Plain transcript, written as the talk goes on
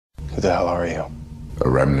Who the hell are you? A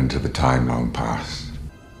remnant of a time long past.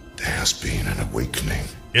 There has been an awakening.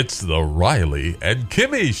 It's the Riley and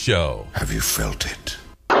Kimmy Show. Have you felt it?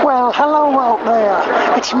 Well, hello out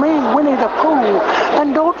there. It's me, Winnie the Pooh.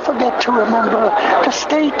 And don't forget to remember to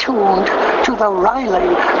stay tuned to the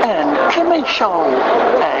Riley and Kimmy Show.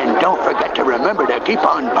 And don't forget to remember to keep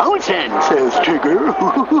on bouncing, says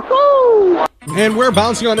Tigger. And we're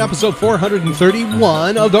bouncing on episode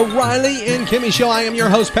 431 of the Riley and Kimmy Show. I am your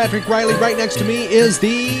host, Patrick Riley. Right next to me is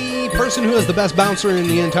the person who is the best bouncer in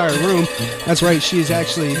the entire room. That's right, she is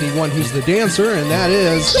actually the one who's the dancer, and that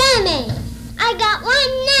is... Kimmy! I got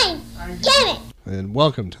one name! Kimmy! And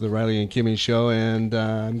welcome to the Riley and Kimmy Show, and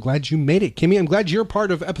I'm glad you made it, Kimmy. I'm glad you're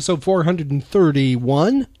part of episode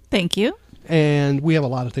 431. Thank you. And we have a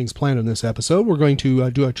lot of things planned on this episode. We're going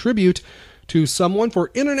to do a tribute to someone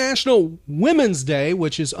for International Women's Day,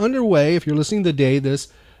 which is underway. If you're listening the day this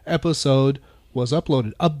episode was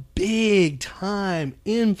uploaded, a big-time,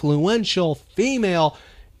 influential female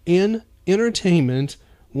in entertainment,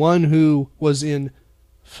 one who was in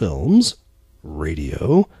films,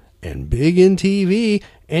 radio, and big in TV.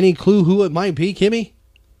 Any clue who it might be, Kimmy?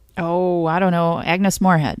 Oh, I don't know. Agnes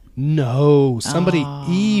Moorehead. No, somebody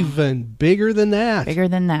even bigger than that. Bigger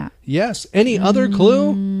than that. Yes. Any other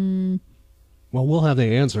clue? Well, we'll have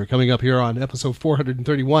the answer coming up here on episode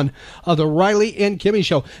 431 of the Riley and Kimmy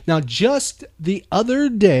Show. Now, just the other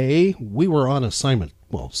day, we were on assignment.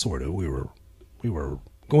 Well, sort of. We were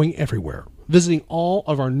going everywhere, visiting all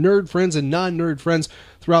of our nerd friends and non-nerd friends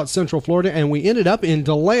throughout Central Florida, and we ended up in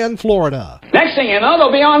DeLand, Florida. Next thing you know, they'll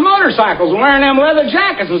be on motorcycles wearing them leather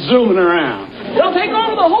jackets and zooming around. They'll take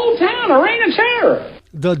over the whole town, a reign of terror.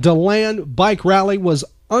 The DeLand Bike Rally was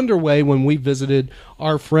underway when we visited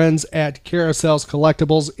our friends at Carousel's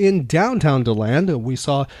Collectibles in downtown DeLand. We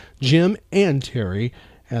saw Jim and Terry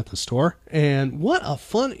at the store, and what a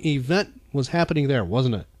fun event was happening there,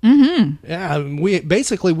 wasn't it? Mm-hmm. Yeah, we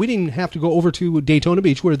didn't have to go over to Daytona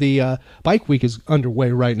Beach where the bike week is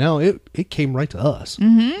underway right now. It came right to us.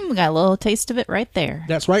 Mm-hmm. We got a little taste of it right there.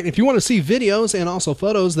 That's right. If you want to see videos and also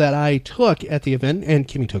photos that I took at the event, and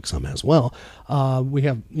Kimmy took some as well, we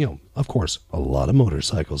have, of course, a lot of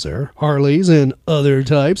motorcycles there, Harleys and other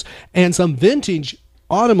types, and some vintage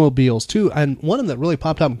automobiles too, and one of them that really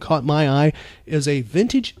popped up and caught my eye is a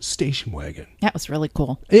vintage station wagon. That was really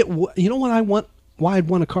cool. You know what I want? Why I'd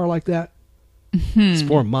want a car like that? Mm-hmm. It's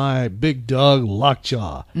for my big dog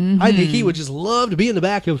Lockjaw. Mm-hmm. I think he would just love to be in the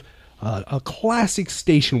back of a classic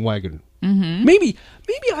station wagon. Mm-hmm. Maybe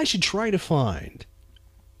I should try to find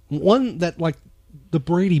one that like the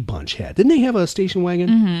Brady Bunch had. Didn't they have a station wagon?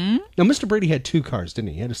 Mm-hmm. Now, Mr. Brady had two cars, didn't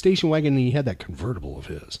he? He had a station wagon and he had that convertible of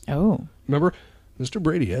his. Oh. Remember? Mr.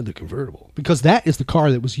 Brady had the convertible because that is the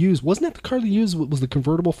car that was used. Wasn't that the car that used was the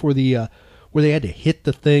convertible for the where they had to hit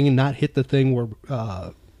the thing and not hit the thing where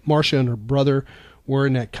Marcia and her brother were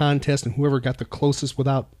in that contest and whoever got the closest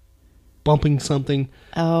without bumping something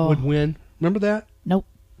would win. Remember that? Nope.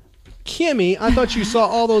 Kimmy, I thought you saw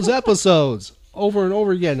all those episodes over and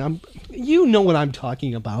over again. You know what I'm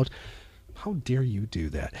talking about. How dare you do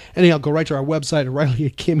that? Anyhow, go right to our website at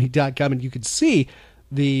RileyandKimmy.com and you can see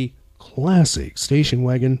the classic station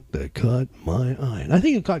wagon that caught my eye. And I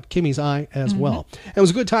think it caught Kimmy's eye as well. And it was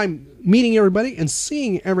a good time meeting everybody and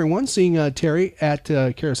seeing everyone, seeing Terry at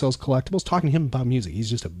Carousel's Collectibles, talking to him about music. He's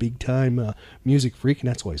just a big-time music freak, and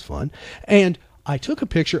that's always fun. And I took a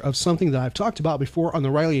picture of something that I've talked about before on the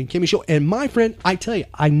Riley and Kimmy Show. And my friend, I tell you,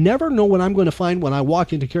 I never know what I'm going to find when I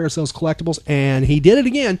walk into Carousel's Collectibles, and he did it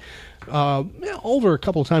again. Over a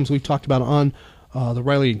couple of times we've talked about on the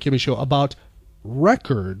Riley and Kimmy Show about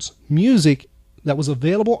records, music that was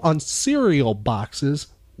available on cereal boxes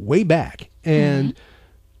way back. And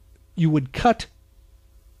you would cut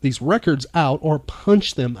these records out or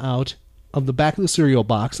punch them out of the back of the cereal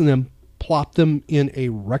box and then plop them in a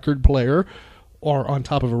record player or on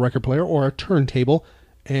top of a record player or a turntable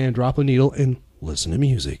and drop a needle and listen to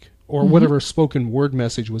music or whatever spoken word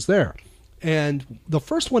message was there. And the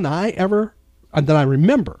first one that I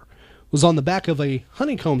remember was on the back of a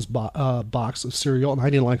Honeycombs box of cereal, and I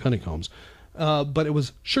didn't like Honeycombs, but it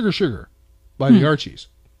was Sugar Sugar by the Archies.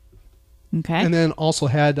 Okay. And then also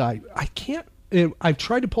had, I've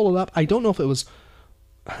tried to pull it up. I don't know if it was,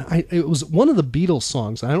 it was one of the Beatles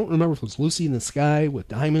songs. I don't remember if it was Lucy in the Sky with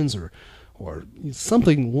Diamonds or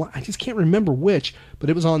something. I just can't remember which, but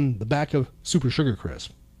it was on the back of Super Sugar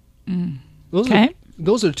Crisp.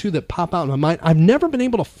 Those are the two that pop out in my mind. I've never been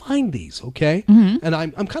able to find these, okay? And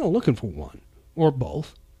I'm kind of looking for one, or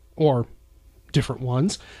both, or different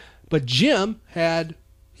ones. But Jim had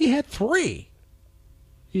three.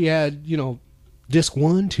 He had, disc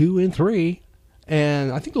 1, 2, and 3.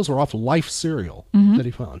 And I think those were off Life cereal that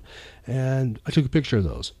he found. And I took a picture of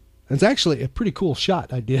those. And it's actually a pretty cool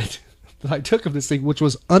shot I did that I took of this thing, which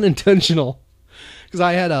was unintentional. Because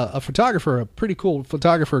I had a photographer, a pretty cool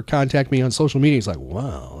photographer, contact me on social media. He's like,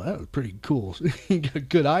 wow, that was pretty cool. You got a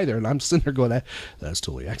good eye there. And I'm sitting there going, that's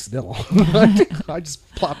totally accidental. I just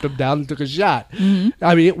plopped him down and took a shot.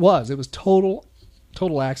 I mean, it was total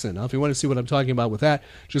accident. Now, if you want to see what I'm talking about with that,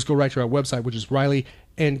 just go right to our website, which is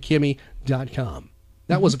RileyandKimmy.com.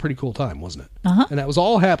 That was a pretty cool time, wasn't it? And that was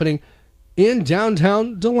all happening in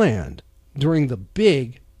downtown DeLand during the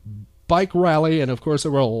big bike rally, and of course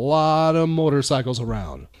there were a lot of motorcycles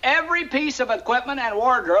around. Every piece of equipment and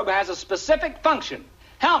wardrobe has a specific function.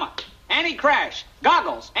 Helmet, anti-crash,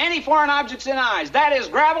 goggles, anti-foreign objects in eyes. That is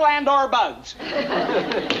gravel and or bugs.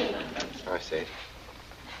 I see.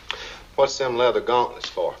 What's them leather gauntlets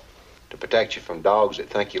for? To protect you from dogs that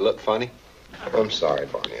think you look funny? I'm sorry,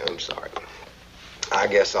 Barney, I'm sorry. I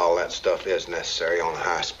guess all that stuff is necessary on a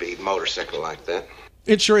high-speed motorcycle like that.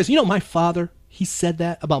 It sure is. You know, my father, he said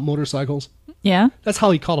that about motorcycles. Yeah? That's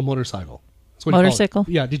how he called a motorcycle. That's what Motorcycle?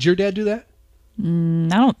 Yeah. Did your dad do that? I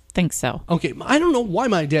don't think so. Okay. I don't know why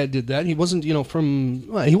my dad did that. He wasn't, he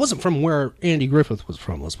wasn't from where Andy Griffith was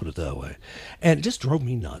from, let's put it that way. And it just drove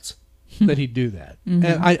me nuts that he'd do that. And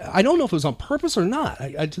I don't know if it was on purpose or not.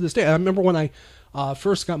 I to this day, I remember when I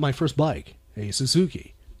first got my first bike, a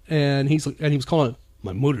Suzuki, and he was calling it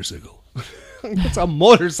my motorcycle. It's a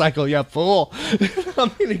motorcycle, you fool.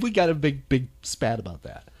 I mean, we got a big spat about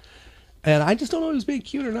that. And I just don't know if he was being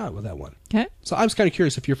cute or not with that one. Okay. So I was kind of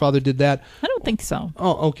curious if your father did that. I don't think so.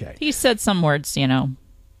 Oh, okay. He said some words, in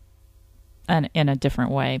a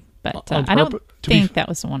different way, but On I don't purpose? think that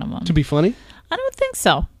was one of them. To be funny? I don't think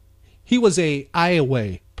so. He was a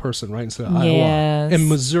Iowa person, right? Instead of Yes. Iowa. And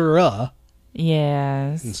Missouri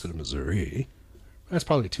Yes. instead of Missouri. That's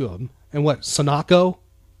probably two of them. And what, Sunoco?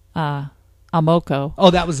 Amoko. Oh,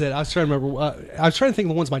 that was it. I was trying to remember. I was trying to think of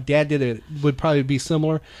the ones my dad did. It would probably be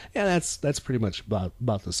similar. Yeah, that's pretty much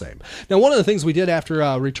about the same. Now, one of the things we did after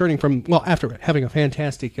after having a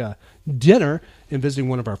fantastic dinner and visiting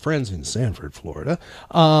one of our friends in Sanford, Florida,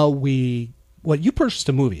 you purchased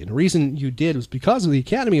a movie, and the reason you did was because of the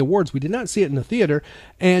Academy Awards. We did not see it in the theater,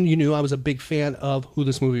 and you knew I was a big fan of who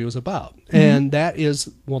this movie was about. And that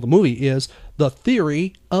is, the movie is The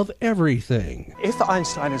Theory of Everything. If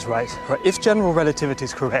Einstein is right, or if general relativity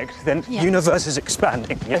is correct, then the universe is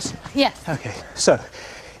expanding, yes? Yes. Okay, so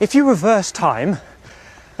if you reverse time,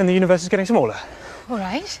 then the universe is getting smaller. All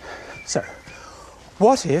right. So,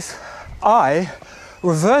 what if I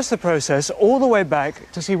reverse the process all the way back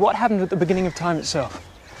to see what happened at the beginning of time itself?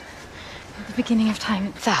 At the beginning of time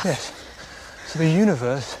itself? Yes. So the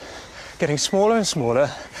universe getting smaller and smaller,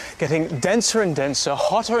 getting denser and denser,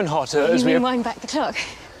 hotter and hotter. You mean wind back the clock?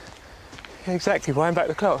 Exactly, wind back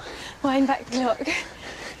the clock. Wind back the clock.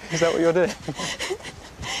 Is that what you're doing?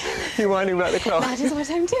 You're winding back the clock? That is what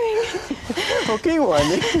I'm doing. Well, keep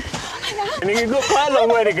winding. And you've got quite a long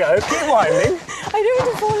way to go. Keep winding. I don't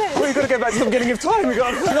want to fall in. Well, you've got to go back to the beginning of time. You've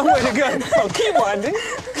got a long way to go. Well, keep winding.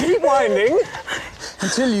 Keep winding.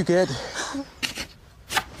 Until you get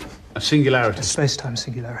a singularity. A space-time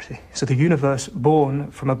singularity. So the universe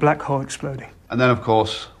born from a black hole exploding. And then, of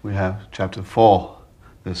course, we have chapter 4,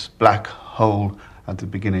 this black hole at the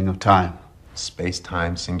beginning of time.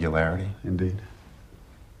 Space-time singularity? Indeed.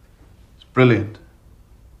 It's brilliant.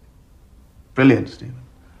 Brilliant, Stephen.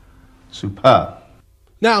 Superb.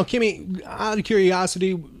 Now, Kimmy, out of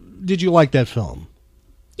curiosity, did you like that film?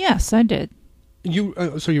 Yes, I did.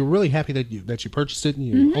 So you're really happy that you purchased it and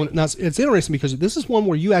you own it. Now it's interesting because this is one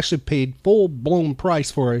where you actually paid full blown price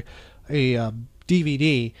for a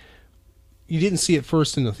DVD. You didn't see it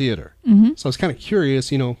first in the theater, so I was kind of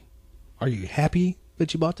curious. Are you happy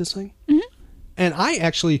that you bought this thing? And I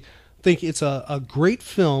actually think it's a great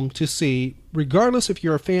film to see, regardless if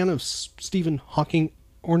you're a fan of Stephen Hawking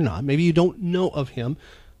or not. Maybe you don't know of him.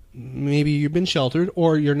 Maybe you've been sheltered,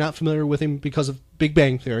 or you're not familiar with him because of Big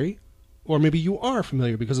Bang Theory. Or maybe you are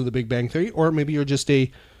familiar because of the Big Bang Theory, or maybe you're just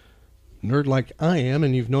a nerd like I am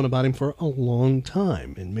and you've known about him for a long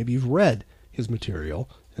time, and maybe you've read his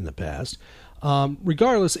material in the past.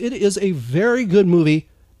 Regardless, it is a very good movie.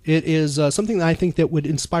 It is something that I think that would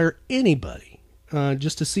inspire anybody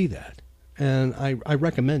just to see that, and I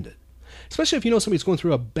recommend it. Especially if you know somebody's going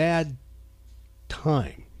through a bad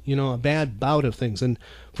time, a bad bout of things, and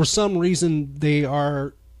for some reason they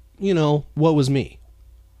are, what was me?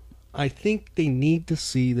 I think they need to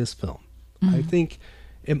see this film. I think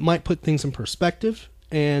it might put things in perspective,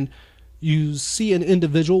 and you see an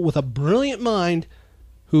individual with a brilliant mind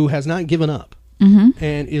who has not given up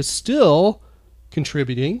and is still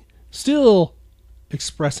contributing, still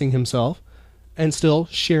expressing himself and still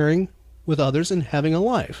sharing with others and having a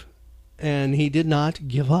life. And he did not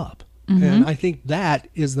give up. Mm-hmm. And I think that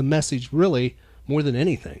is the message, really, more than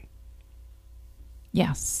anything.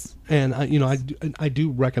 Yes. And, I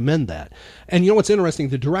do recommend that. And you know what's interesting?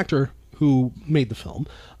 The director who made the film,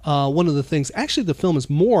 one of the things, actually the film is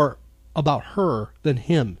more about her than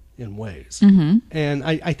him in ways. Mm-hmm. And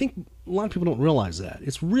I think a lot of people don't realize that.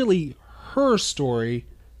 It's really her story,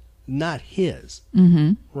 not his.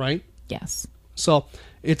 Mm-hmm. Right? Yes. So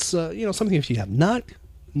it's, something if you have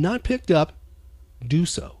not picked up, do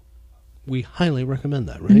so. We highly recommend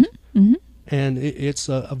that, right? Mm-hmm. Mm-hmm. And it's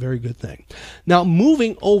a very good thing. Now,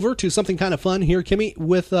 moving over to something kind of fun here, Kimmy,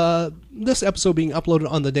 with this episode being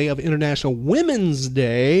uploaded on the day of International Women's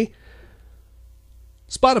Day,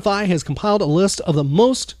 Spotify has compiled a list of the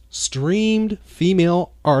most streamed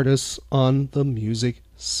female artists on the music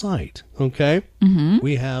site. Okay? Mm-hmm.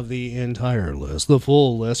 We have the entire list, the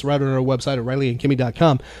full list, right on our website at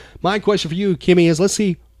RileyandKimmy.com. My question for you, Kimmy, is let's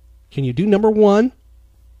see, can you do number one?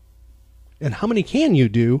 And how many can you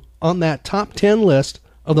do on that top 10 list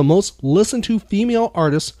of the most listened to female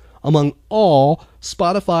artists among all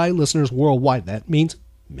Spotify listeners worldwide? That means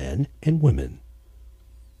men and women.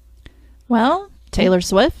 Well, Taylor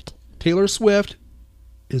Swift. Taylor Swift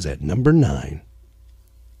is at number 9.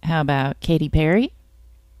 How about Katy Perry?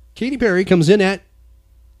 Katy Perry comes in at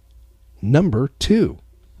number 2.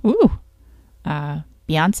 Ooh.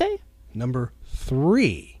 Beyonce? Number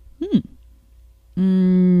 3.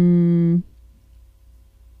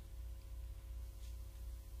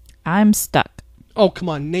 I'm stuck. Oh, come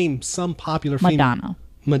on. Name some popular female. Madonna.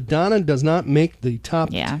 Madonna does not make the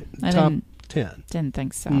top, top 10. Didn't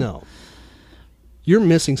think so. No. You're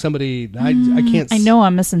missing somebody. I can't. I know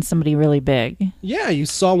I'm missing somebody really big. Yeah, you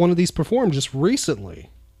saw one of these perform just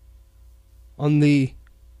recently on the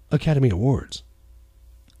Academy Awards.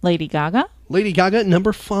 Lady Gaga? Lady Gaga,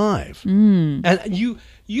 number 5. Mm. And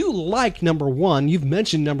you like number 1. You've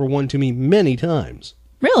mentioned number 1 to me many times.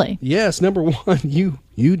 Really? Yes, number 1. You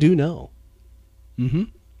do know. Mm-hmm.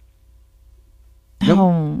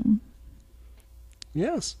 Oh.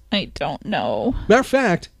 Yes. I don't know. Matter of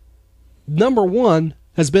fact, number 1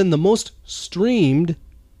 has been the most streamed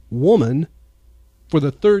woman for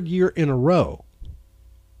the 3rd year in a row.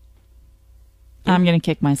 I'm going to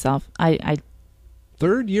kick myself. I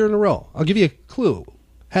 3rd year in a row. I'll give you a clue.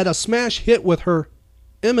 Had a smash hit with her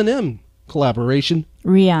Eminem collaboration,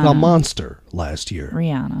 Rihanna. The Monster, last year.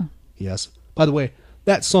 Rihanna. Yes. By the way,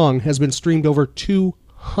 that song has been streamed over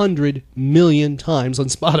 200 million times on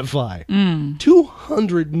Spotify.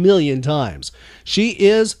 200 million times. She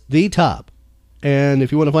is the top. And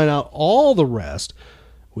if you want to find out all the rest,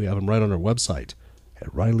 we have them right on our website at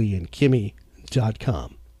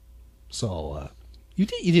RileyandKimmy.com. So you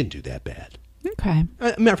didn't do that bad. Okay.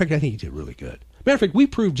 Matter of fact, I think you did really good. Matter of fact, we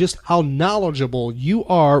proved just how knowledgeable you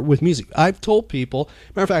are with music. I've told people,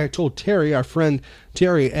 matter of fact, I told Terry, our friend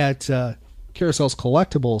Terry at Carousel's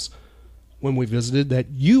Collectibles, when we visited, that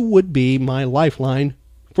you would be my lifeline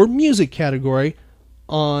for music category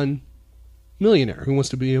on Millionaire, Who Wants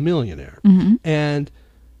to Be a Millionaire. Mm-hmm. And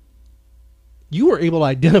you were able to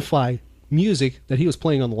identify music that he was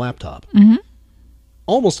playing on the laptop. Mm-hmm.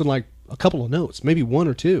 Almost in like a couple of notes, maybe 1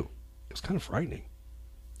 or 2. It was kind of frightening.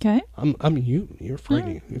 Okay. You're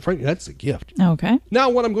frightening. You're frightening. That's a gift. Okay. Now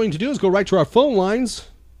what I'm going to do is go right to our phone lines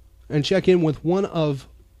and check in with one of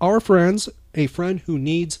our friends, a friend who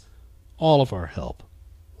needs all of our help.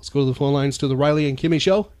 Let's go to the phone lines to the Riley and Kimmy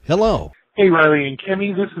Show. Hello. Hey, Riley and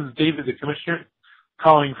Kimmy. This is David, the Commissioner,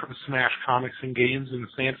 calling from Smash Comics and Games in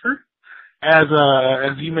Sanford. As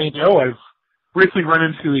you may know, I've recently run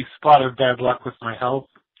into a spot of bad luck with my health.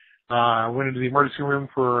 I went into the emergency room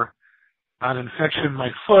for an infection in my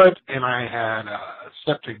foot, and I had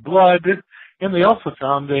septic blood, and they also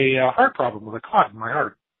found a heart problem with a clot in my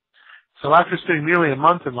heart. So after spending nearly a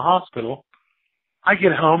month in the hospital, I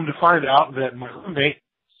get home to find out that my roommate,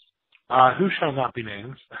 who shall not be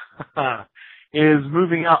named, is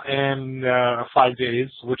moving out in 5 days,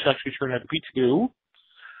 which actually turned out to be 2,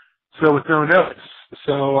 so with no notice.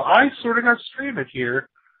 So I sort of got stranded here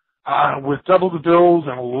with double the bills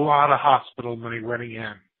and a lot of hospital money running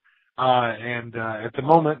in. And at the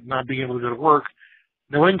moment, not being able to go to work,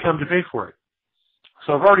 no income to pay for it.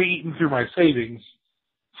 So I've already eaten through my savings.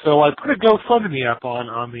 So I put a GoFundMe up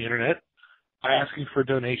on the internet, asking for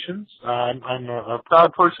donations. I'm a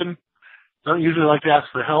proud person. Don't usually like to ask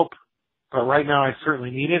for help, but right now I certainly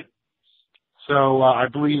need it. So I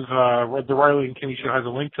believe the Riley and Kimmy Show has a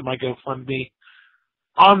link to my GoFundMe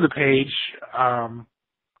on the page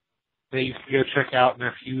that you can go check out. And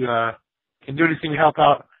if you can do anything to help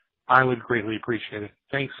out, I would greatly appreciate it.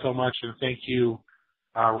 Thanks so much, and thank you,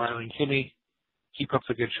 Riley and Kimmy. Keep up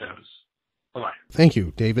the good shows. Bye-bye. Thank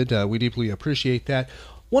you, David. We deeply appreciate that.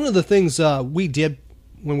 One of the things we did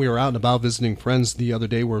when we were out and about visiting friends the other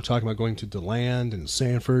day, we were talking about going to DeLand and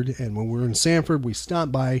Sanford, and when we were in Sanford, we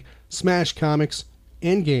stopped by Smash Comics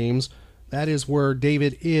and Games. That is where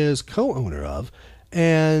David is co-owner of,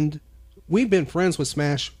 and we've been friends with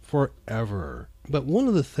Smash forever. But one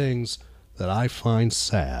of the things that I find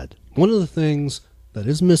sad, one of the things that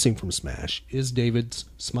is missing from Smash is David's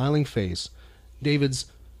smiling face, David's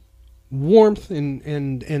warmth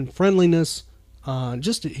and friendliness,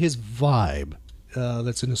 just his vibe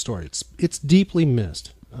that's in the story. It's deeply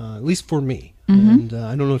missed, at least for me. Mm-hmm. And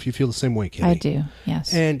I don't know if you feel the same way, Kimmy. I do,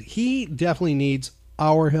 yes. And he definitely needs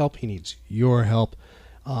our help. He needs your help.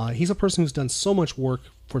 He's a person who's done so much work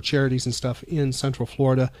for charities and stuff in Central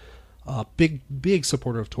Florida. Big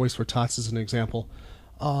supporter of Toys for Tots as an example.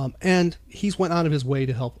 And he's went out of his way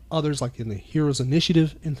to help others, like in the Heroes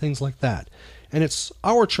Initiative and things like that. And it's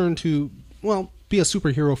our turn to, well, be a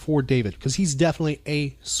superhero for David, because he's definitely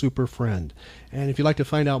a super friend. And if you'd like to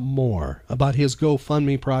find out more about his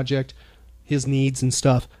GoFundMe project, his needs and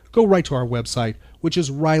stuff, go right to our website, which is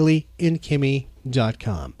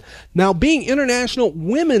RileyandKimmy.com. Now, being International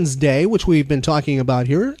Women's Day, which we've been talking about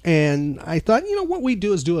here, and I thought, what we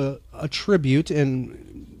do is do a tribute and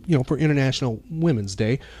for International Women's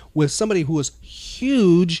Day with somebody who was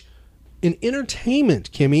huge in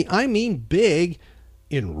entertainment, Kimmy. I mean big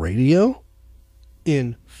in radio,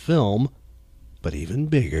 in film, but even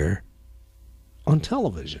bigger on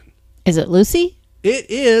television. Is it Lucy? It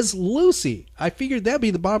is Lucy. I figured that'd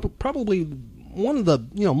be probably one of the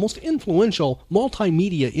most influential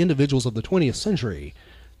multimedia individuals of the 20th century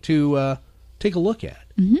to take a look at.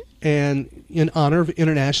 Mm-hmm. And in honor of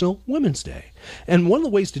International Women's Day. And one of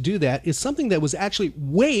the ways to do that is something that was actually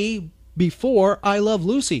way before I Love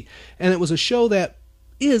Lucy. And it was a show that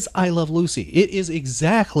is I Love Lucy. It is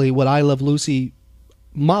exactly what I Love Lucy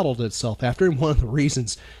modeled itself after. And one of the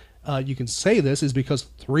reasons you can say this is because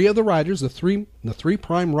three of the writers, the three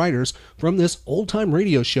prime writers from this old-time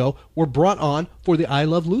radio show, were brought on for the I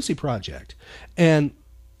Love Lucy project. And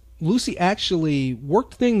Lucy actually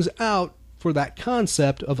worked things out for that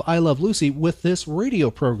concept of I Love Lucy with this radio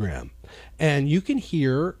program. And you can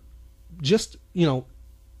hear just,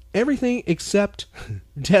 everything except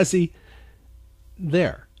Desi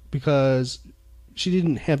there, because she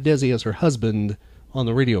didn't have Desi as her husband on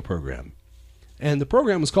the radio program. And the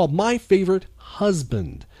program was called My Favorite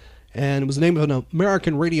Husband. And it was the name of an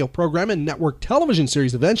American radio program and network television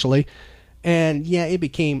series eventually. And yeah, it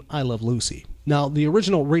became I Love Lucy. Now, the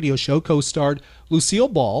original radio show co-starred Lucille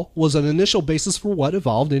Ball, was an initial basis for what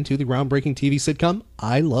evolved into the groundbreaking TV sitcom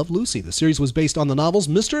I Love Lucy. The series was based on the novels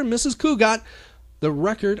Mr. and Mrs. Cugat, The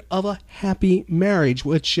Record of a Happy Marriage,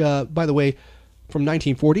 which, by the way, from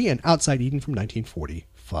 1940, and Outside Eden from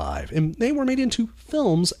 1945. And they were made into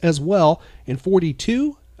films as well in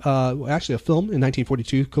 42, actually a film in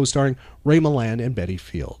 1942 co-starring Ray Milland and Betty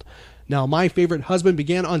Field. Now, My Favorite Husband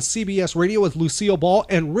began on CBS Radio with Lucille Ball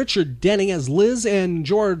and Richard Denning as Liz and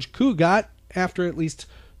George Cugat. After at least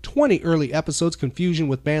 20 early episodes, confusion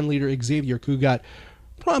with bandleader Xavier Cugat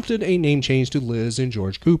prompted a name change to Liz and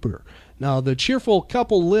George Cooper. Now, the cheerful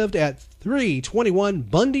couple lived at 321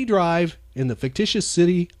 Bundy Drive in the fictitious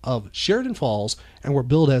city of Sheridan Falls and were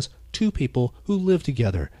billed as two people who live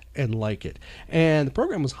together and like it. And the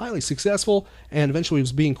program was highly successful and eventually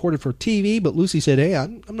was being courted for TV, but Lucy said, hey,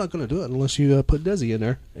 I'm not going to do it unless you put Desi in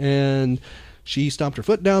there. And she stomped her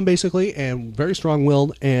foot down, basically, and very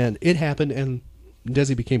strong-willed, and it happened, and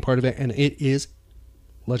Desi became part of it, and it is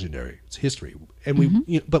legendary. It's history. And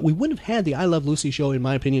but we wouldn't have had the I Love Lucy show, in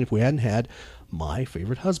my opinion, if we hadn't had My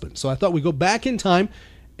Favorite Husband. So I thought we'd go back in time,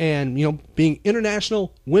 and, being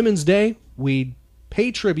International Women's Day, we'd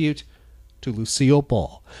pay tribute to Lucille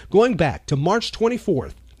Ball. Going back to March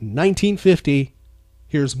 24th, 1950,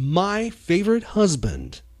 here's My Favorite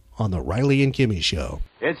Husband on the Riley and Kimmy Show.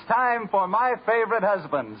 It's time for My Favorite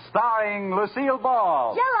Husband, starring Lucille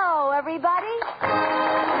Ball. Hello, everybody.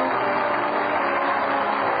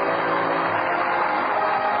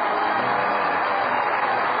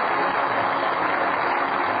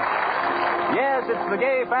 Yes, it's the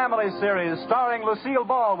Gay Family series starring Lucille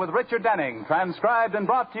Ball with Richard Denning, transcribed and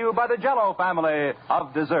brought to you by the Jell-O family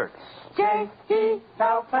of desserts.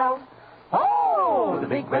 J-E-L-L. Oh, the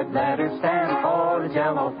big red letters stand for the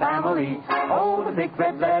Jell-O family. Oh, the big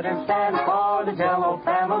red letters stand for the Jell-O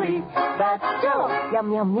family. That's Jell-O.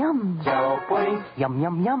 Yum, yum, yum. Jell-O pudding. Yum,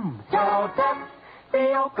 yum, yum. Jell-O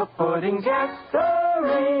tapioca pudding. Yes,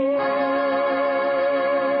 sirree.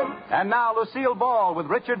 And now Lucille Ball with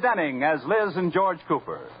Richard Denning as Liz and George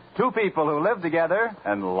Cooper. Two people who live together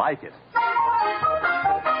and like it.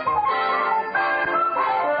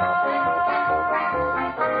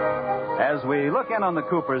 As we look in on the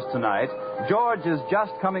Coopers tonight, George is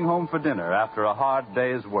just coming home for dinner after a hard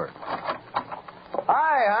day's work.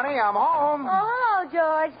 Hi, honey, I'm home. Oh, hello,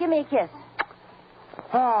 George. Give me a kiss.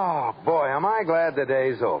 Oh, boy, am I glad the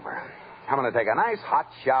day's over. I'm going to take a nice hot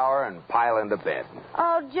shower and pile into bed.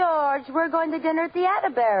 Oh, George, we're going to dinner at the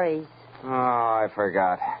Atterberries. Oh, I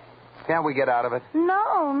forgot. Can't we get out of it?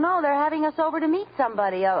 No, they're having us over to meet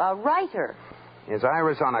somebody, a writer. Is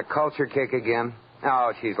Iris on a culture kick again?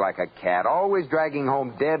 Oh, she's like a cat, always dragging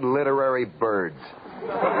home dead literary birds.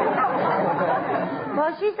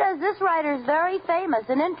 Well, she says this writer's very famous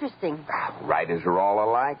and interesting. Writers are all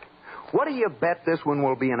alike. What do you bet this one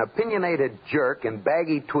will be an opinionated jerk in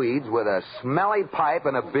baggy tweeds with a smelly pipe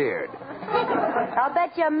and a beard? I'll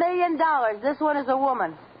bet you $1 million this one is a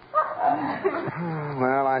woman.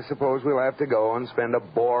 Well, I suppose we'll have to go and spend a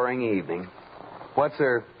boring evening. What's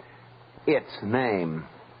its name?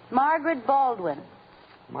 Margaret Baldwin.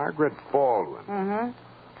 Margaret Baldwin. Mm-hmm.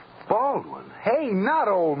 Baldwin? Hey, not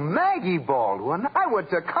old Maggie Baldwin. I went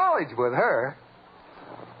to college with her.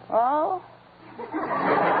 Oh?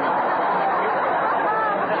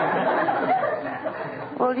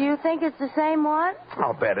 Well, do you think it's the same one?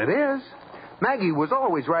 I'll bet it is. Maggie was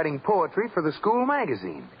always writing poetry for the school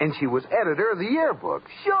magazine, and she was editor of the yearbook.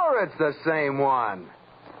 Sure, it's the same one.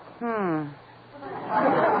 Well,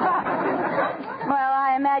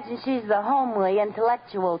 I imagine she's the homely,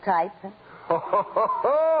 intellectual type.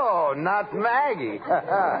 Oh, not Maggie.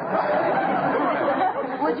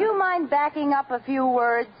 Would you mind backing up a few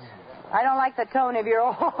words? I don't like the tone of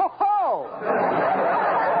your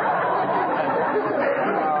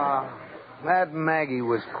That Maggie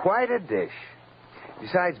was quite a dish.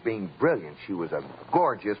 Besides being brilliant, she was a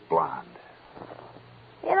gorgeous blonde.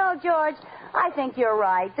 You know, George, I think you're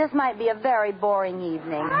right. This might be a very boring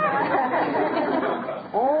evening.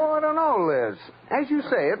 Oh, I don't know, Liz. As you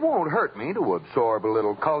say, it won't hurt me to absorb a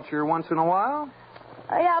little culture once in a while.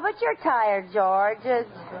 Yeah, but you're tired, George.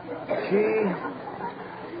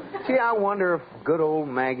 Gee, I wonder if good old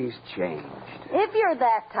Maggie's changed. If you're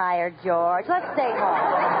that tired, George, let's stay home.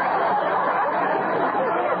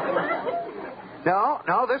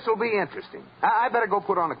 No, this will be interesting. I better go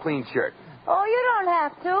put on a clean shirt. Oh, you don't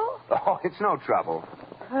have to. Oh, it's no trouble.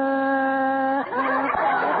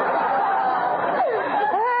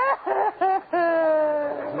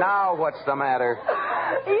 Now what's the matter?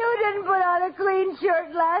 You didn't put on a clean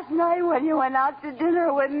shirt last night when you went out to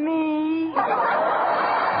dinner with me.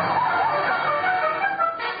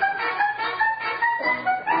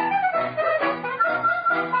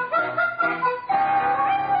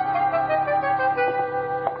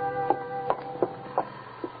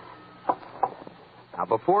 Now,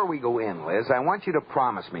 before we go in, Liz, I want you to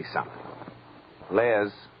promise me something.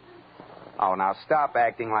 Liz. Oh, now stop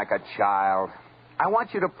acting like a child. I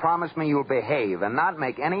want you to promise me you'll behave and not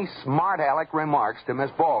make any smart-aleck remarks to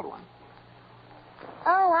Miss Baldwin.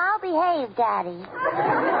 Oh, I'll behave, Daddy.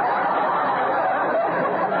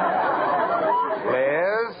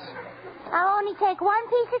 Liz? I'll only take one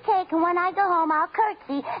piece of cake, and when I go home, I'll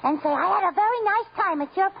curtsy and say I had a very nice time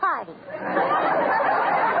at your party.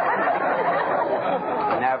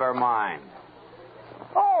 Never mind.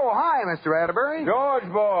 Oh, hi, Mr. Atterbury. George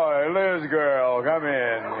boy, Liz girl, come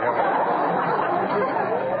in.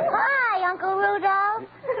 Hi, Uncle Rudolph.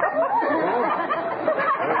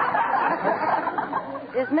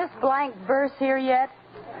 Is Miss Blank Verse here yet?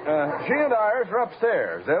 She and Iris are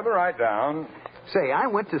upstairs. They'll be right down. Say, I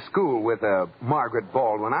went to school with Margaret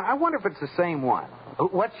Baldwin. I wonder if it's the same one.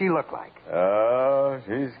 What's she look like? Oh,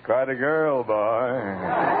 she's quite a girl, boy.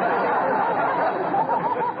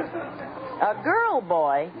 A girl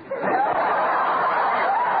boy?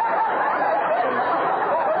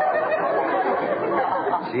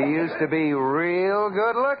 She used to be real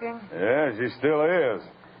good looking. Yeah, she still is.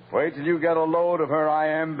 Wait till you get a load of her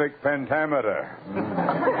iambic pentameter.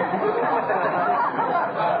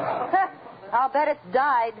 I'll bet it's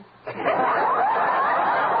died.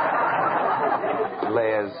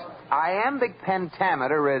 Liz, iambic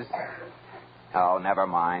pentameter is... Oh, never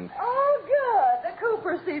mind. Oh, good. The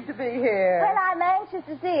Coopers seem to be here. Well, I'm anxious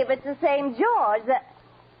to see if it's the same George that...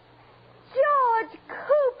 George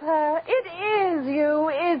Cooper, it is you,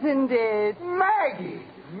 isn't it? Maggie!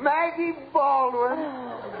 Maggie Baldwin.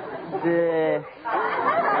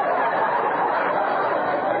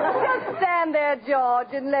 Just stand there there, George,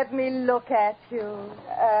 and let me look at you.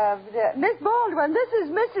 Miss Baldwin, this is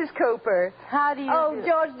Mrs. Cooper. How do you do?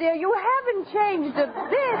 George, dear, you haven't changed a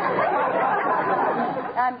bit.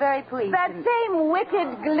 I'm very pleased. That same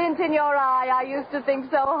wicked glint in your eye I used to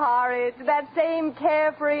think so horrid. That same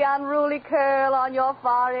carefree, unruly curl on your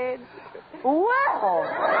forehead. Well.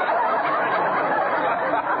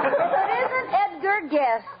 But isn't Edgar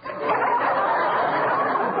Guest?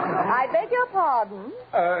 I beg your pardon?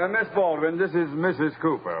 Miss Baldwin, this is Mrs.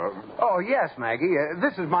 Cooper. Oh, yes, Maggie.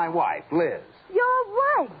 This is my wife, Liz. Your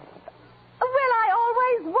wife? Well, I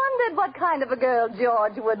always wondered what kind of a girl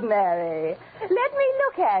George would marry. Let me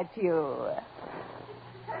look at you.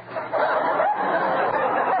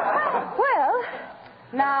 Well,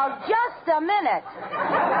 now, just a minute.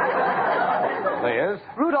 Liz?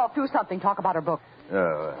 Rudolph, do something. Talk about her book.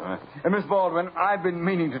 Miss Baldwin, I've been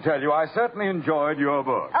meaning to tell you I certainly enjoyed your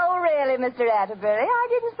book. Oh, really, Mr. Atterbury? I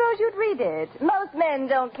didn't suppose you'd read it. Most men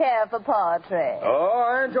don't care for poetry. Oh,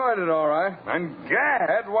 I enjoyed it all right. And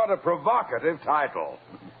gad, what a provocative title.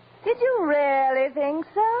 Did you really think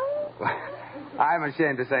so? I'm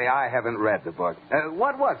ashamed to say I haven't read the book.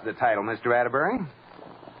 What was the title, Mr. Atterbury?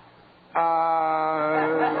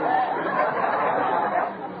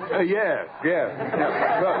 Yes.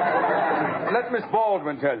 Look, let Miss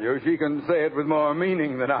Baldwin tell you. She can say it with more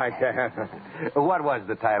meaning than I can. What was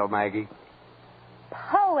the title, Maggie?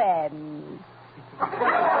 Poems.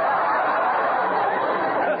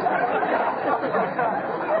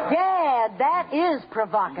 Yeah, that is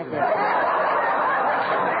provocative.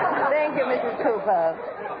 Thank you, Mrs. Cooper.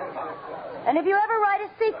 And if you ever write a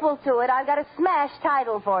sequel to it, I've got a smash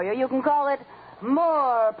title for you. You can call it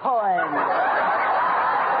More Poems.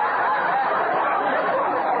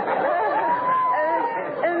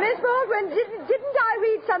 Miss Baldwin, didn't I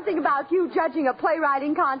read something about you judging a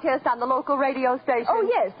playwriting contest on the local radio station? Oh,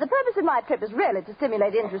 yes. The purpose of my trip is really to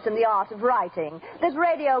stimulate interest in the art of writing. This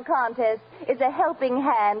radio contest is a helping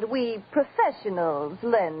hand we professionals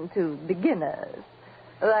lend to beginners.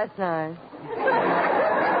 That's nice.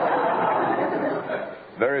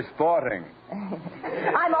 Very sporting.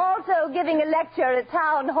 I'm also giving a lecture at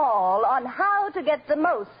Town Hall on how to get the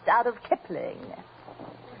most out of Kipling.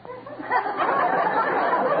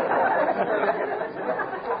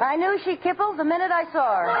 I knew she kippled the minute I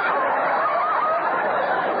saw her.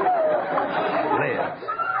 Liz.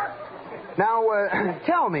 Now,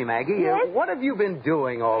 tell me, Maggie, Yes? what have you been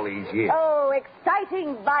doing all these years? Oh,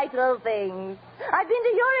 exciting, vital things. I've been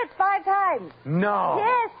to Europe 5 times. No.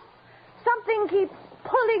 Yes. Something keeps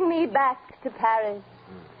pulling me back to Paris.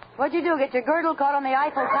 What'd you do, get your girdle caught on the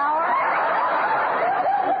Eiffel Tower?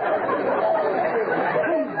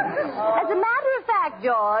 As a matter of fact,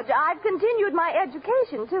 George, I've continued my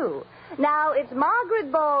education, too. Now, it's Margaret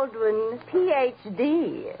Baldwin,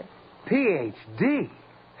 Ph.D. Ph.D.?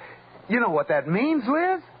 You know what that means,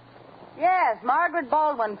 Liz? Yes, Margaret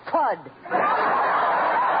Baldwin, FUD.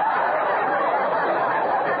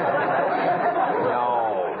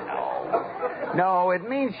 No, it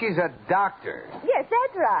means she's a doctor. Yes,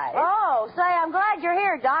 that's right. Oh, say, I'm glad you're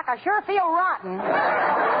here, Doc. I sure feel rotten.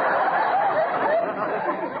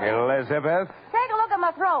 Elizabeth? Take a look at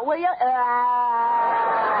my throat, will you?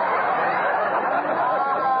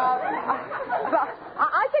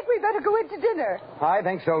 I think we better go into dinner. I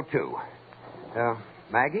think so, too.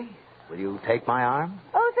 Maggie, will you take my arm?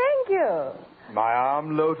 Oh, thank you. My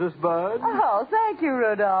arm, Lotus Bud? Oh, thank you,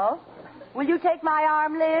 Rudolph. Will you take my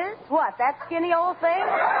arm, Liz? What, that skinny old thing? Well,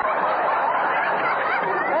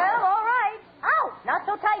 all right. Ow! Not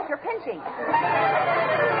so tight. You're pinching.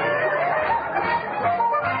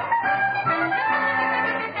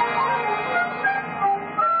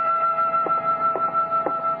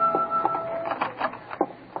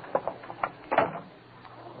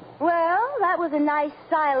 Well, that was a nice,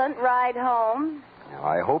 silent ride home. Now,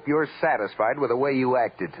 I hope you're satisfied with the way you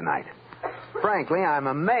acted tonight. Frankly, I'm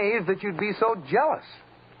amazed that you'd be so jealous.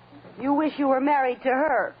 You wish you were married to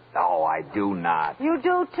her. Oh, I do not. You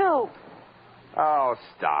do, too. Oh,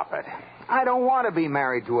 stop it. I don't want to be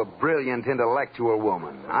married to a brilliant intellectual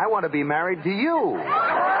woman. I want to be married to you.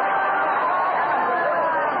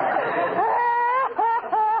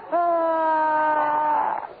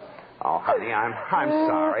 Oh, honey, I'm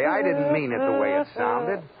sorry. I didn't mean it the way it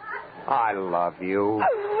sounded. I love you.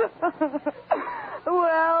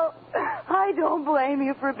 Well, I don't blame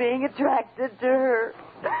you for being attracted to her.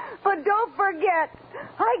 But don't forget,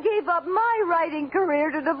 I gave up my writing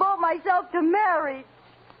career to devote myself to marriage.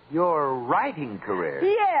 Your writing career?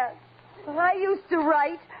 Yes. I used to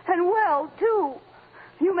write, and well, too.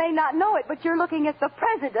 You may not know it, but you're looking at the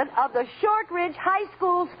president of the Shortridge High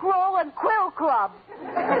School Scroll and Quill Club.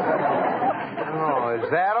 Oh, is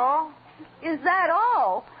that all? Is that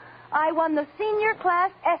all? I won the senior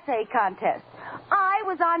class essay contest. I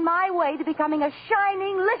was on my way to becoming a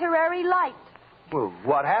shining literary light. Well,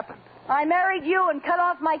 what happened? I married you and cut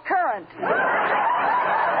off my current.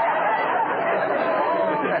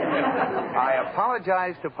 I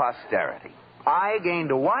apologize to posterity. I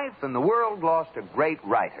gained a wife and the world lost a great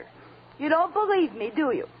writer. You don't believe me,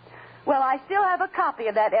 do you? Well, I still have a copy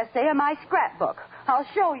of that essay in my scrapbook. I'll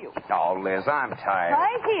show you. Oh, Liz, I'm tired.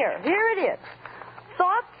 Right here. Here it is.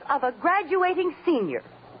 Thoughts of a graduating senior.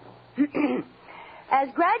 As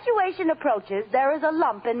graduation approaches, there is a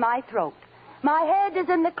lump in my throat. My head is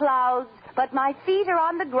in the clouds, but my feet are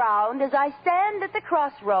on the ground as I stand at the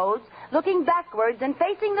crossroads, looking backwards and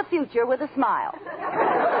facing the future with a smile.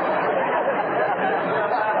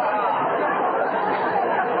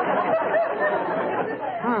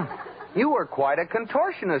 You were quite a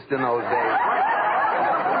contortionist in those days.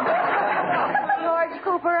 George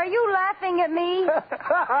Cooper, are you laughing at me?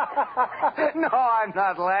 No, I'm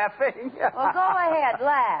not laughing. Well, go ahead,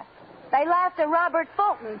 laugh. They laughed at Robert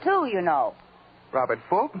Fulton, too, you know. Robert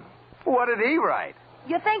Fulton? What did he write?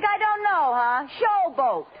 You think I don't know, huh?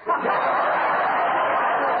 Showboat.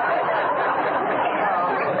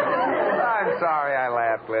 I'm sorry I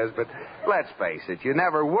laughed, Liz, but let's face it, you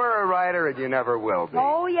never were a writer and you never will be.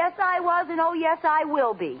 Oh, yes, I was, and oh, yes, I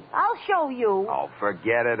will be. I'll show you. Oh,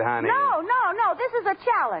 forget it, honey. No, this is a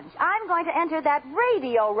challenge. I'm going to enter that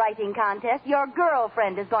radio writing contest your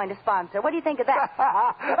girlfriend is going to sponsor. What do you think of that?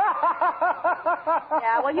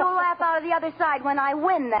 Yeah, well, you'll laugh out of the other side when I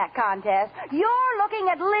win that contest. You're looking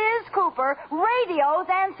at Liz Cooper, radio's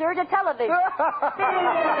answer to television.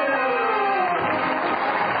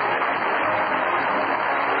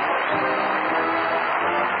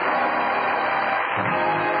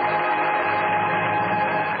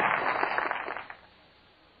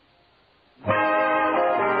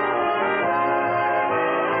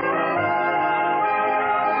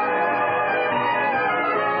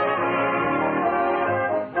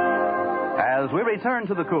 As we return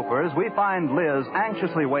to the Coopers, we find Liz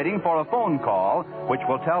anxiously waiting for a phone call which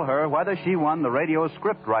will tell her whether she won the radio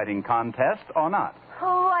script writing contest or not.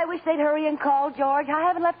 Oh, I wish they'd hurry and call, George. I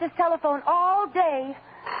haven't left this telephone all day.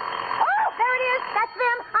 Oh, there it is. That's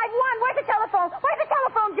them. I've won. Where's the telephone? Where's the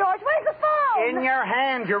telephone, George? Where's the phone? In your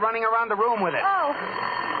hand. You're running around the room with it. Oh.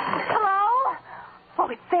 Hello? Oh,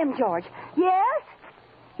 it's them, George. Yes?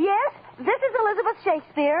 Yes? This is Elizabeth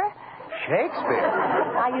Shakespeare. Shakespeare?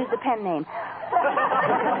 I used the pen name.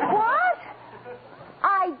 What?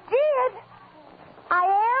 I did? I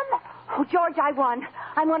am? Oh, George, I won.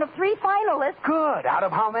 I'm one of 3 finalists. Good. Out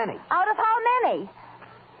of how many? Out of how many?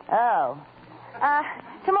 Oh.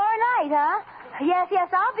 Tomorrow night, huh? Yes,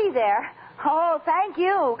 I'll be there. Oh, thank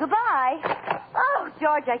you. Goodbye. Oh,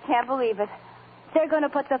 George, I can't believe it. They're going to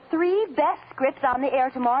put the 3 best scripts on the air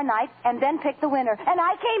tomorrow night and then pick the winner. And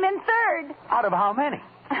I came in 3rd. Out of how many?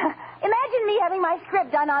 Imagine me having my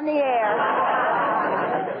script done on the air.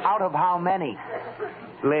 Out of how many?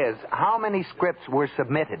 Liz, how many scripts were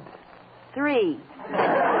submitted? 3.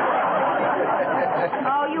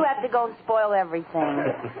 Oh, you have to go and spoil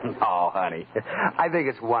everything. Oh, honey. I think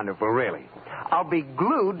it's wonderful, really. I'll be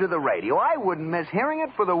glued to the radio. I wouldn't miss hearing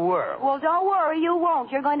it for the world. Well, don't worry, you won't.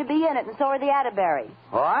 You're going to be in it, and so are the Atterberries.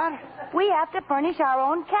 What? We have to furnish our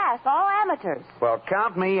own cast, all amateurs. Well,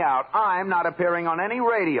 count me out. I'm not appearing on any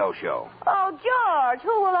radio show. Oh, George,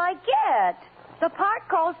 who will I get? The part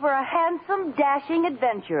calls for a handsome, dashing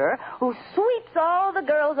adventurer who sweeps all the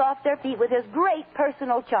girls off their feet with his great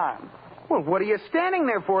personal charm. Well, what are you standing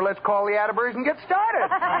there for? Let's call the Atterburys and get started.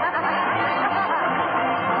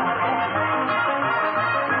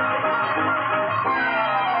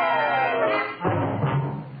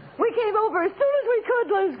 We came over as soon as we could,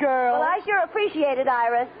 Liz girl. Well, I sure appreciate it,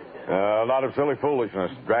 Iris. A lot of silly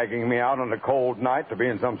foolishness, dragging me out on a cold night to be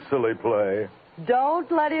in some silly play. Don't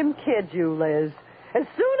let him kid you, Liz. As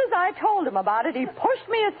soon as I told him about it, he pushed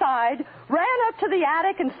me aside, ran up to the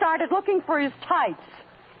attic, and started looking for his tights.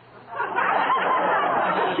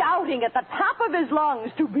 Shouting at the top of his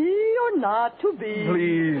lungs, to be or not to be.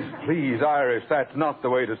 Please, Iris, that's not the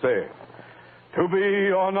way to say it. To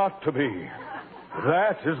be or not to be.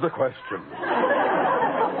 That is the question.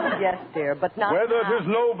 Yes, dear, but not Whether now. it is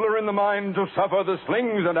nobler in the mind to suffer the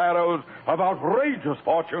slings and arrows of outrageous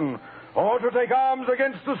fortune, or to take arms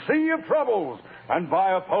against the sea of troubles, and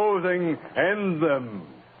by opposing, end them.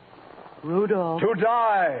 Rudolph. To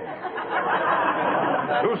die.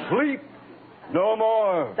 To sleep. No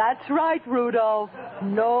more. That's right, Rudolph.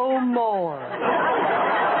 No more.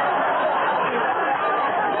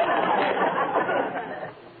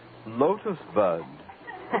 Lotus Bud.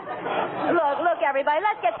 Look, everybody,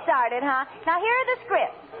 let's get started, huh? Now, here are the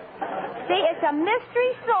scripts. See, it's a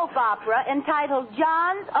mystery soap opera entitled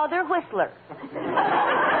John's Other Whistler.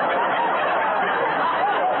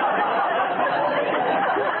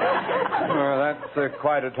 Well, that's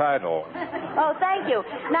quite a title. Oh, thank you.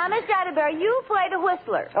 Now, Mr. Atterbury, you play the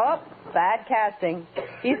whistler. Oh, bad casting.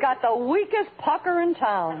 He's got the weakest pucker in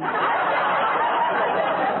town.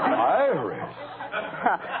 Iris.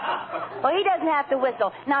 Well, he doesn't have to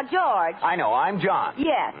whistle. Now, George. I know, I'm John.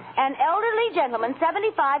 Yes, an elderly gentleman,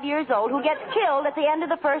 75 years old, who gets killed at the end of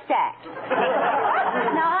the first act.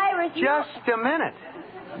 Now, Iris, Just a minute.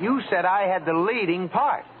 You said I had the leading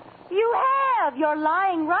part. You have. You're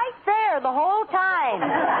lying right there the whole time.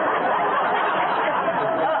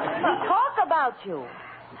 We talk about you.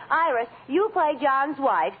 Iris, you play John's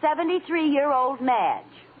wife, 73-year-old Madge.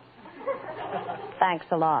 Thanks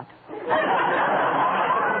a lot.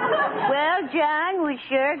 Well, John, we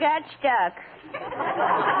sure got stuck.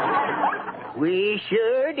 We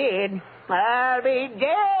sure did. I'll be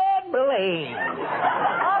dead blamed.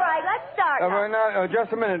 All right, let's start now. Now,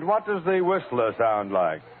 just a minute. What does the whistler sound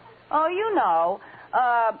like? Oh, you know.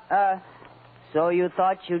 So you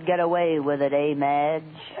thought you'd get away with it, eh, Madge?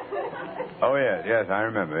 Oh, yes, I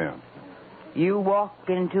remember him. You walk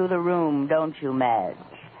into the room, don't you, Madge?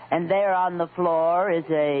 And there on the floor is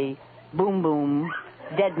a boom-boom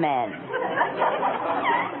dead man.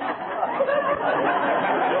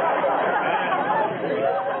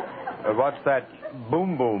 What's that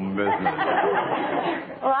boom-boom business?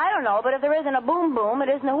 Well, I don't know, but if there isn't a boom-boom, it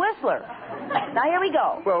isn't a whistler. Now, here we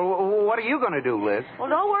go. Well, what are you going to do, Liz? Well,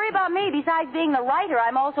 don't worry about me. Besides being the writer,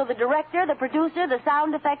 I'm also the director, the producer, the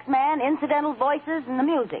sound effects man, incidental voices, and the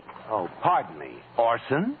music. Oh, pardon me.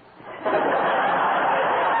 Orson?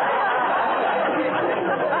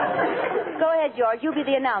 Go ahead, George. You be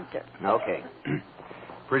the announcer. Okay.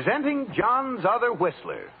 Presenting John's Other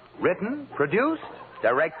Whistler. Written, produced,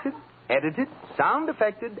 directed, edited, sound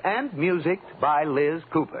effected, and musicked by Liz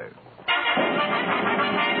Cooper.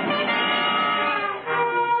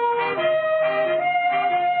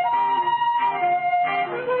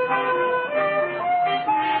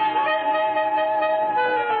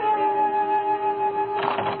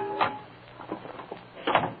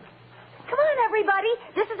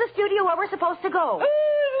 Where we're supposed to go.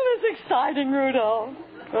 Isn't this exciting, Rudolph?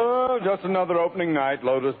 Oh, just another opening night,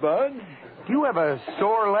 Lotus Bud. Do you have a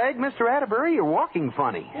sore leg, Mr. Atterbury? You're walking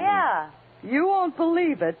funny. Yeah. You won't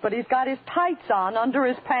believe it, but he's got his tights on under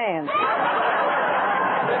his pants.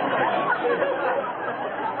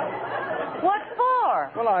 What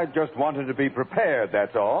for? Well, I just wanted to be prepared,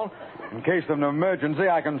 that's all. In case of an emergency,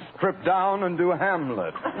 I can strip down and do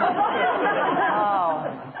Hamlet.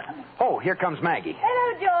 Oh, here comes Maggie.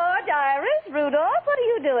 Hello, George, Iris, Rudolph. What are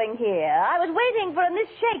you doing here? I was waiting for Miss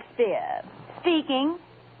Shakespeare. Speaking.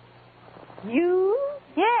 You?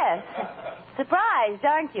 Yes. Surprised,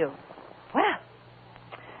 aren't you?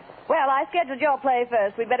 Well, I scheduled your play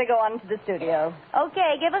first. We'd better go on to the studio.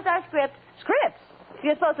 Okay, give us our scripts. Scripts?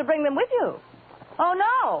 You're supposed to bring them with you. Oh,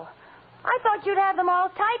 no. I thought you'd have them all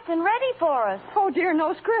typed and ready for us. Oh, dear,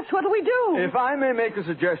 no scripts. What do we do? If I may make a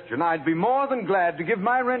suggestion, I'd be more than glad to give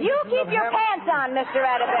my rendition You keep your pants on, Mr.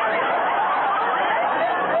 Atterbury.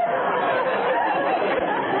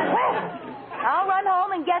 I'll run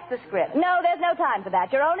home and get the script. No, there's no time for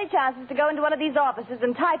that. Your only chance is to go into one of these offices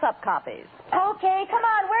and type up copies. Okay, come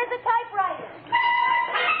on. Where's the typewriter?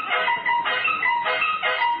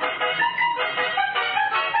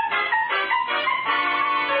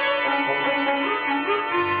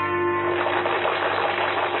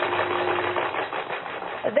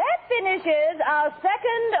 Finishes our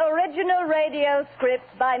second original radio script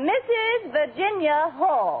by Mrs. Virginia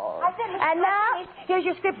Hall. And now, here's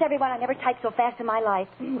your scripts, everyone. I never typed so fast in my life.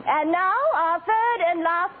 And now, our third and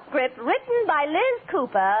last script, written by Liz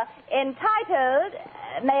Cooper, entitled,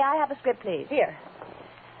 may I have a script, please? Here.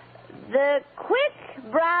 The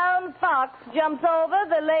quick brown fox jumps over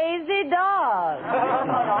the lazy dog.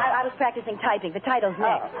 No, I was practicing typing. The title's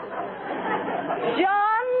next.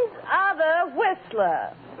 John's Other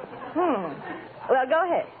Whistler. Well, go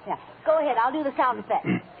ahead. Yeah, go ahead. I'll do the sound effect.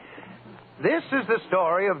 This is the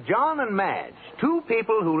story of John and Madge, two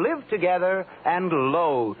people who live together and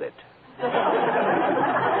loathe it.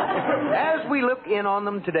 As we look in on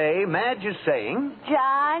them today, Madge is saying,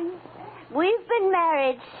 John, we've been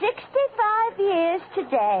married 65 years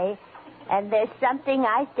today, and there's something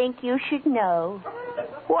I think you should know.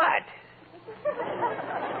 What?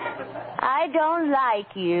 I don't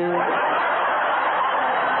like you.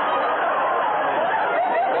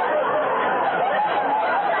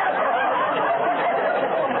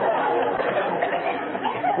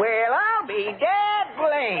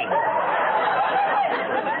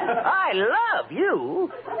 I love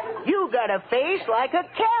you. You got a face like a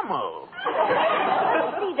camel.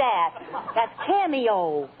 See that? That's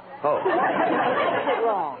cameo. Oh. That's it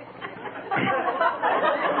wrong.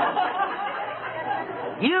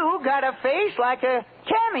 You got a face like a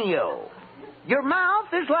cameo. Your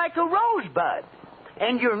mouth is like a rosebud.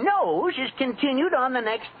 And your nose is continued on the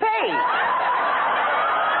next page.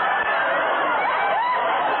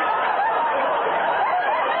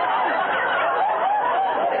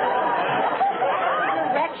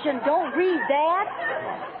 Correction, don't read that.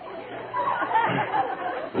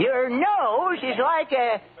 Your nose is like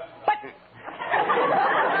a button.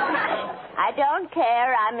 I don't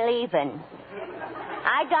care. I'm leaving.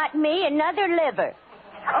 I got me another liver.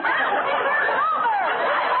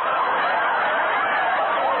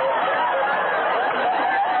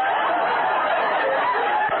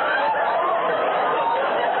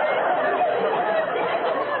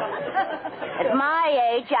 At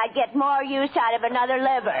my age, I get more use out of another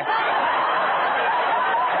liver.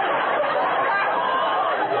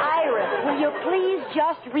 Iris, will you please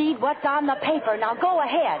just read what's on the paper? Now go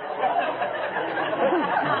ahead.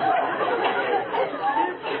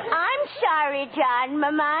 I'm sorry, John.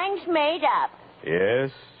 My mind's made up.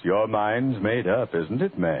 Yes, your mind's made up, isn't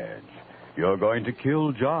it, Madge? You're going to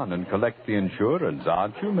kill John and collect the insurance,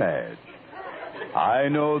 aren't you, Madge? I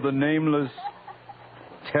know the nameless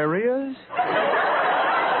terriers?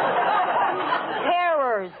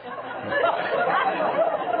 Terrors.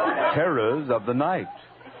 Terrors of the night.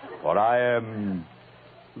 For I am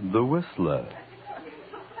the Whistler.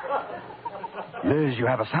 Liz, you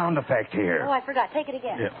have a sound effect here. Oh, I forgot. Take it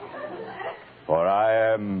again. Yeah. For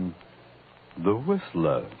I am the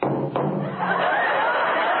Whistler.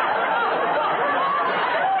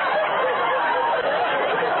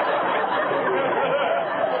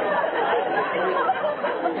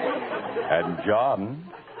 And John,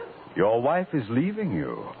 your wife is leaving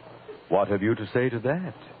you. What have you to say to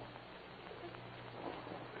that?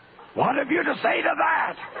 What have you to say to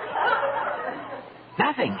that?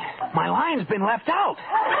 Nothing. My line's been left out.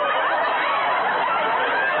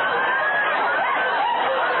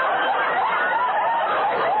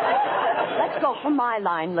 Let's go for my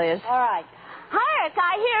line, Liz. All right. Hark,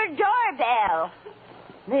 I hear a doorbell.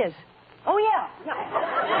 Liz. Oh, yeah.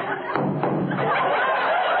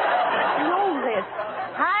 No, Liz.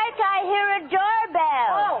 Hark, I hear a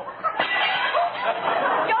doorbell. Oh.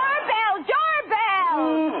 Doorbell, doorbell.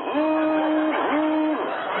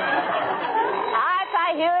 Hark,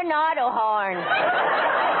 I hear an auto horn.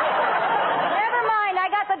 Never mind, I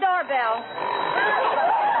got the doorbell.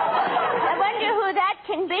 I wonder who that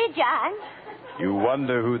can be, John. You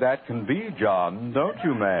wonder who that can be, John, don't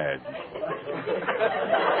you, Madge?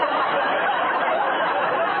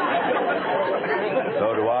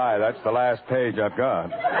 So do I. That's the last page I've got.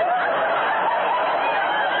 Say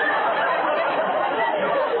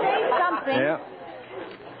something. Yeah.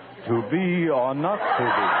 To be or not to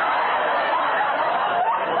be?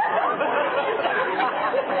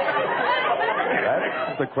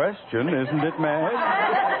 That's the question, isn't it, Madge?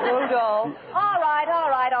 Rudolph.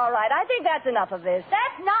 All right. I think that's enough of this.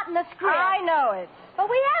 That's not in the script. I know it. But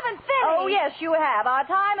we haven't finished. Oh, yes, you have. Our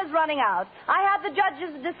time is running out. I have the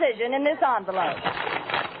judge's decision in this envelope.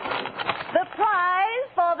 The prize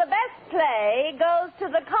for the best play goes to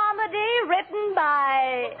the comedy written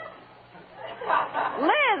by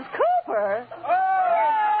Liz Cooper.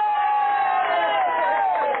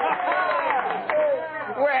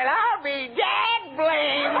 Well, I'll be dad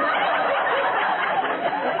blamed.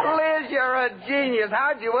 Liz, you're a genius.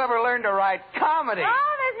 How'd you ever learn to write comedy?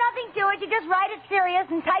 Oh, there's nothing to it. You just write it serious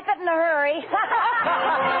and type it in a hurry.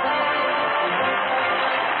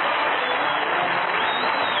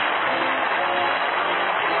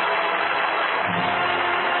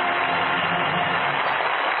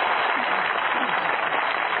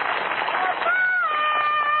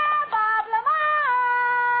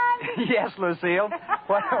 Yes, Lucille.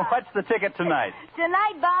 What's the ticket tonight?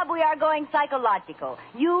 Tonight, Bob, we are going psychological.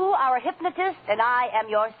 You are a hypnotist, and I am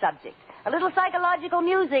your subject. A little psychological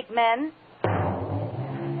music, men.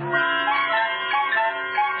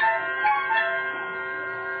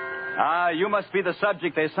 You must be the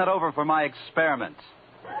subject they sent over for my experiment.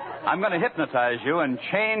 I'm going to hypnotize you and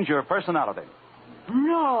change your personality.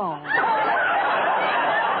 No.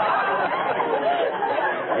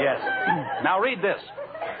 Yes. Now read this.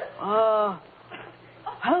 Hello.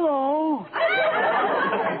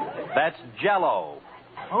 That's Jell-O.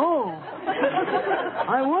 Oh.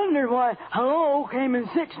 I wondered why hello came in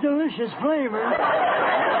 6 delicious flavors.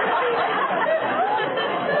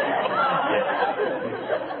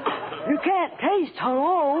 You can't taste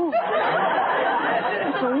hello.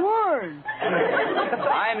 That's a word.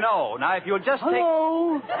 I know. Now, if you'll just take...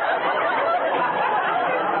 Hello.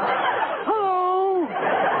 Hello.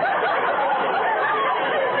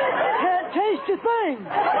 Can't taste a thing.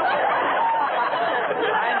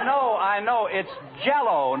 I know. It's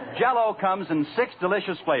Jell-O. Jell-O comes in 6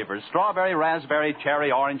 delicious flavors: strawberry, raspberry,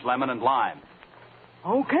 cherry, orange, lemon, and lime.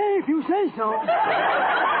 Okay, if you say so. All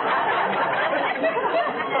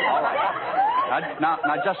right. Now,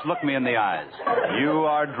 just look me in the eyes. You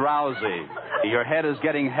are drowsy. Your head is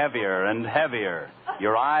getting heavier and heavier.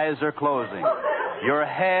 Your eyes are closing. Your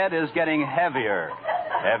head is getting heavier.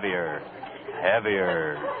 Heavier.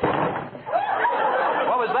 Heavier.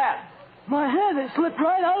 What was that? My head, it slipped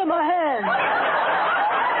right out of my hand.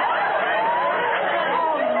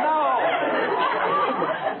 Oh,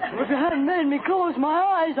 no. If you hadn't made me close my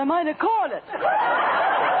eyes, I might have caught it.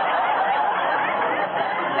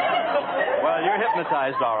 Well, you're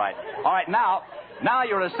hypnotized, all right. All right, now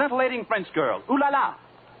you're a scintillating French girl. Ooh la la.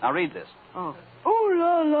 Now read this. Oh. Ooh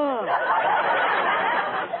la la.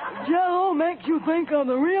 Jell-O makes you think of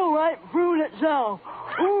the real ripe fruit itself.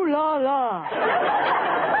 Ooh la la.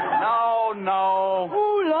 No.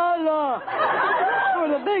 Ooh la la. For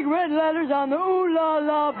the big red letters on the ooh la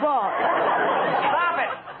la box. Stop it.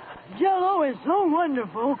 Jell-O is so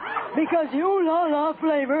wonderful because the ooh la la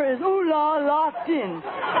flavor is ooh la locked in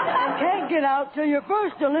and can't get out till your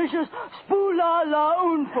first delicious spoo la la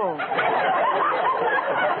oonful.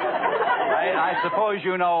 I suppose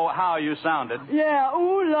you know how you sounded. Yeah,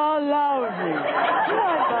 ooh la lousy. Good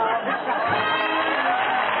night, Bob.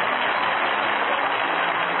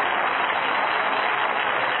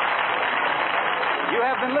 You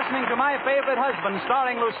have been listening to My Favorite Husband,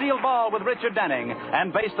 starring Lucille Ball with Richard Denning,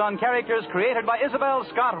 and based on characters created by Isabel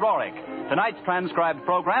Scott Rorick. Tonight's transcribed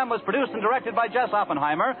program was produced and directed by Jess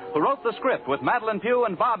Oppenheimer, who wrote the script with Madeline Pugh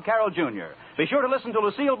and Bob Carroll Jr. Be sure to listen to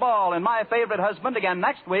Lucille Ball in My Favorite Husband again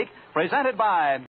next week, presented by